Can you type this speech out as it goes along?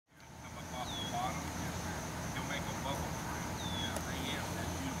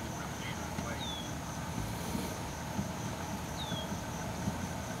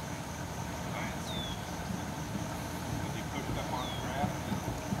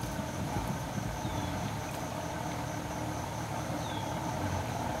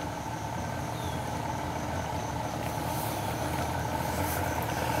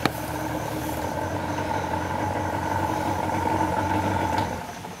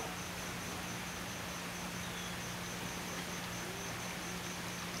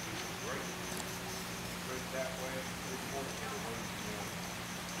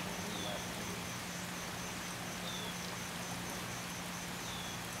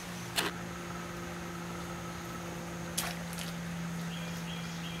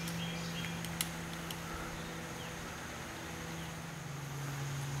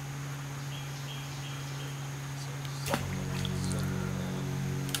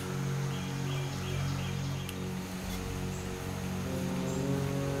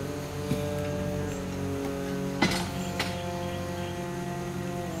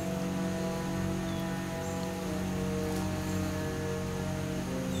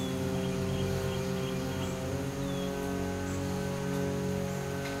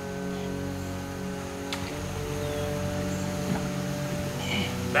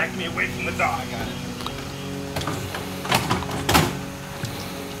back me away from the dog. Got it.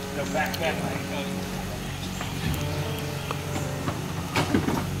 Go back that way.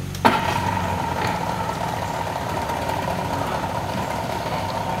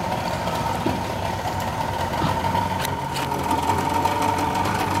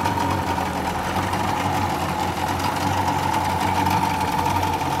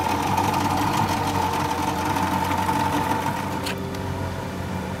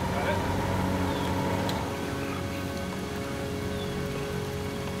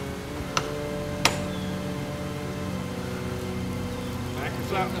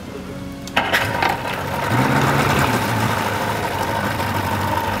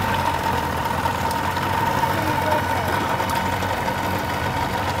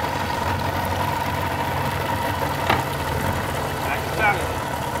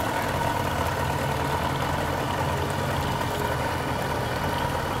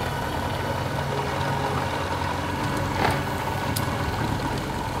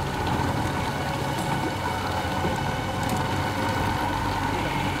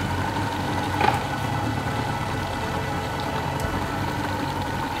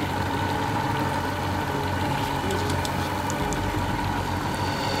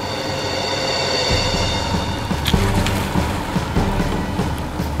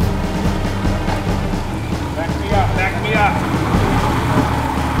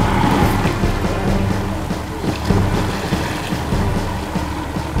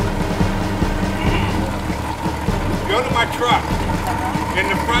 Go to my truck. In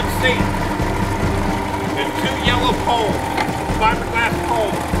the front seat, there's 2 yellow poles, fiberglass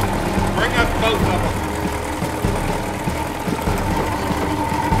poles. Bring up both of them.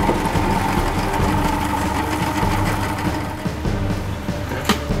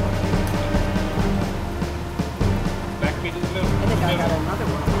 Back me to the middle. I think I got another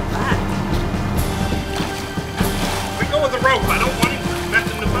one on that. We go with the rope. I don't want him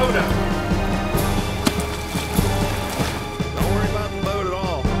messing the boat up.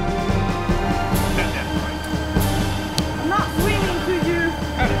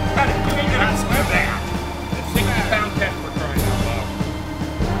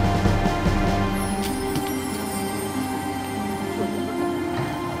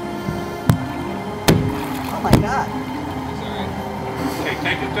 Oh my God. Okay,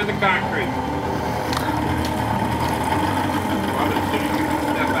 take it to the concrete.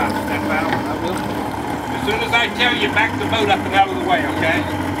 Step out, step out. I will. As soon as I tell you, back the boat up and out of the way, okay?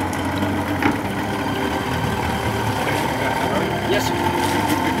 Yes, sir.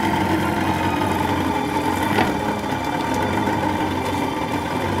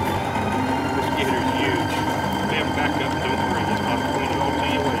 This gator's huge. Man, back up, don't worry. I'll clean it all to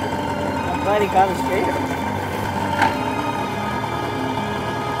you later. I'm glad he got his gator.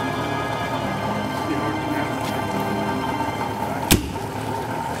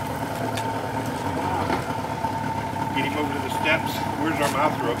 Get him over to the steps. Where's our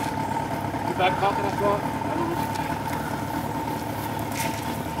mouth rope? You back pocket, I thought?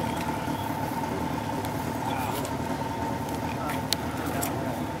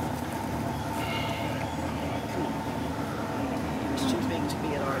 It's too big to be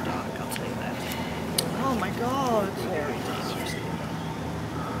at our dock, I'll tell you that. Oh my God. Very dangerous.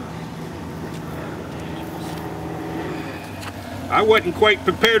 I wasn't quite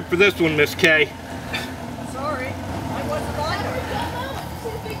prepared for this one, Miss Kay. Sorry, I wasn't either.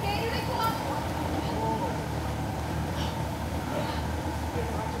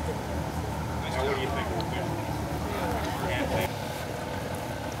 Now, what do you think we'll do?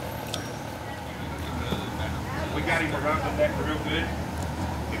 We got him around the neck real good.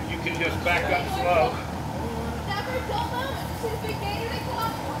 If you can just back up slow.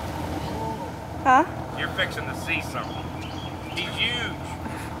 Huh? You're fixing to see something. He's huge.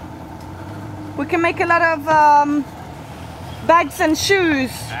 We can make a lot of bags and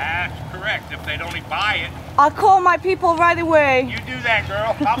shoes. That's correct, if they'd only buy it. I'll call my people right away. You do that,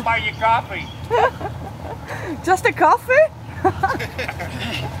 girl. I'll buy you coffee. Just a coffee?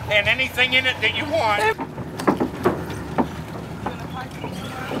 And anything in it that you want.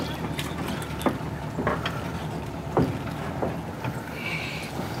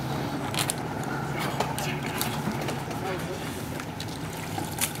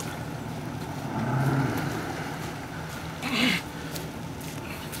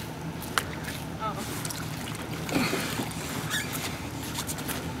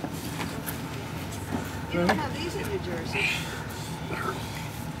 You don't have these in New Jersey.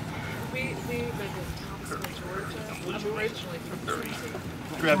 We've been in Thomasville, Georgia. I'm originally from Jersey.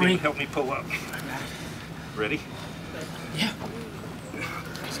 Grab him and help me pull up. Ready? Yeah.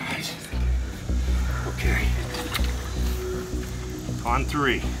 Okay. On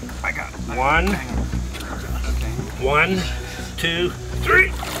 3. I got it. 1, 2,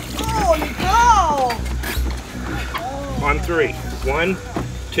 3. Oh, go! On 3. 1,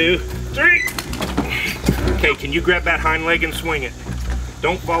 2, 3. Okay, can you grab that hind leg and swing it?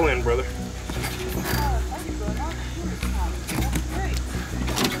 Don't fall in, brother.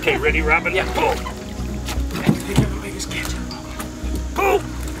 Okay, ready, Robin? Yeah. Pull. Pull.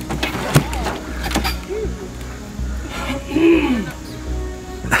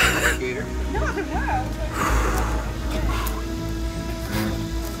 Gator.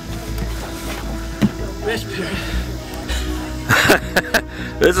 Rest period.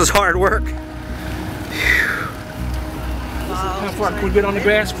 This is hard work. How far can we get on the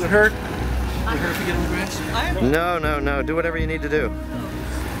grass? Will it hurt? Will it hurt if we get on the grass? No, no, no. Do whatever you need to do.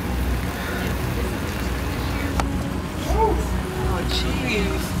 Oh,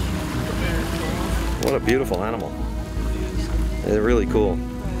 jeez. What a beautiful animal. They're really cool.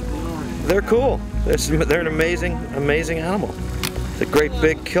 They're cool. They're an amazing, amazing animal. It's a great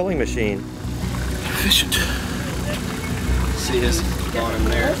big killing machine. Efficient. See his on him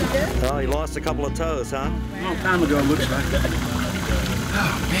there. Oh, he lost a couple of toes, huh? A long time ago, it looks like.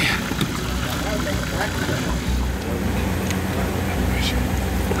 Oh, man.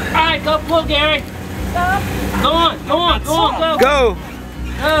 All right, go pull, Gary. Go on, go on, go on, go. Go!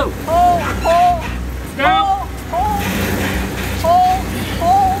 Go. Hold, hold, Go. hold, hold,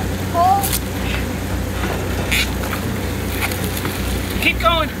 hold, hold. Keep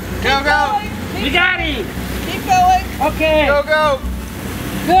going. Go, go. We got him. Keep going. Okay. Go, go.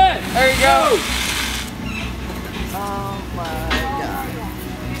 Good. There you go. Oh my god.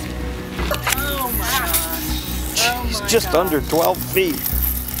 Oh my gosh. Oh He's my just gosh. under 12 feet.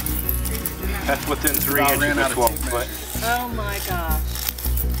 That's within 3 inches of 12 foot. Oh my gosh.